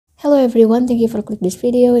Hello everyone, thank you for clicking this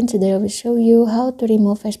video, and today I will show you how to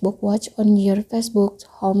remove Facebook Watch on your Facebook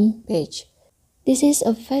home page. This is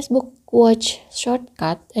a Facebook Watch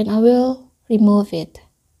shortcut and I will remove it.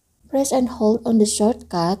 Press and hold on the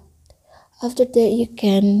shortcut. After that you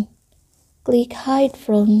can click hide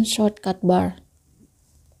from shortcut bar.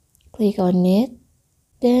 Click on it,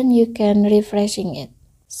 then you can refreshing it.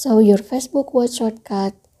 So your Facebook Watch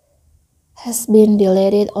shortcut has been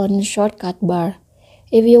deleted on shortcut bar.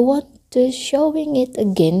 If you want to showing it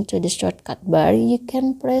again to the shortcut bar, you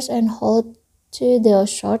can press and hold to the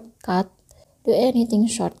shortcut, do anything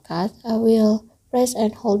shortcut. I will press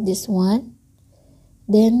and hold this one,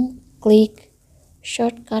 then click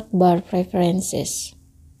shortcut bar preferences.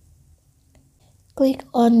 Click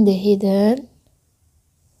on the hidden,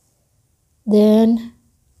 then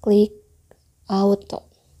click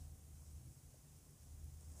auto.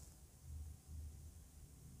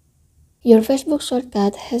 Your Facebook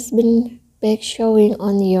shortcut has been back showing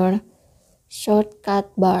on your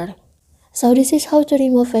shortcut bar. So this is how to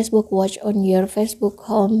remove Facebook Watch on your Facebook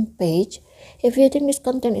home page. If you think this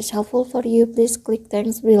content is helpful for you, please click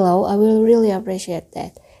thanks below. I will really appreciate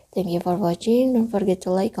that. Thank you for watching. Don't forget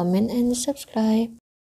to like, comment, and subscribe.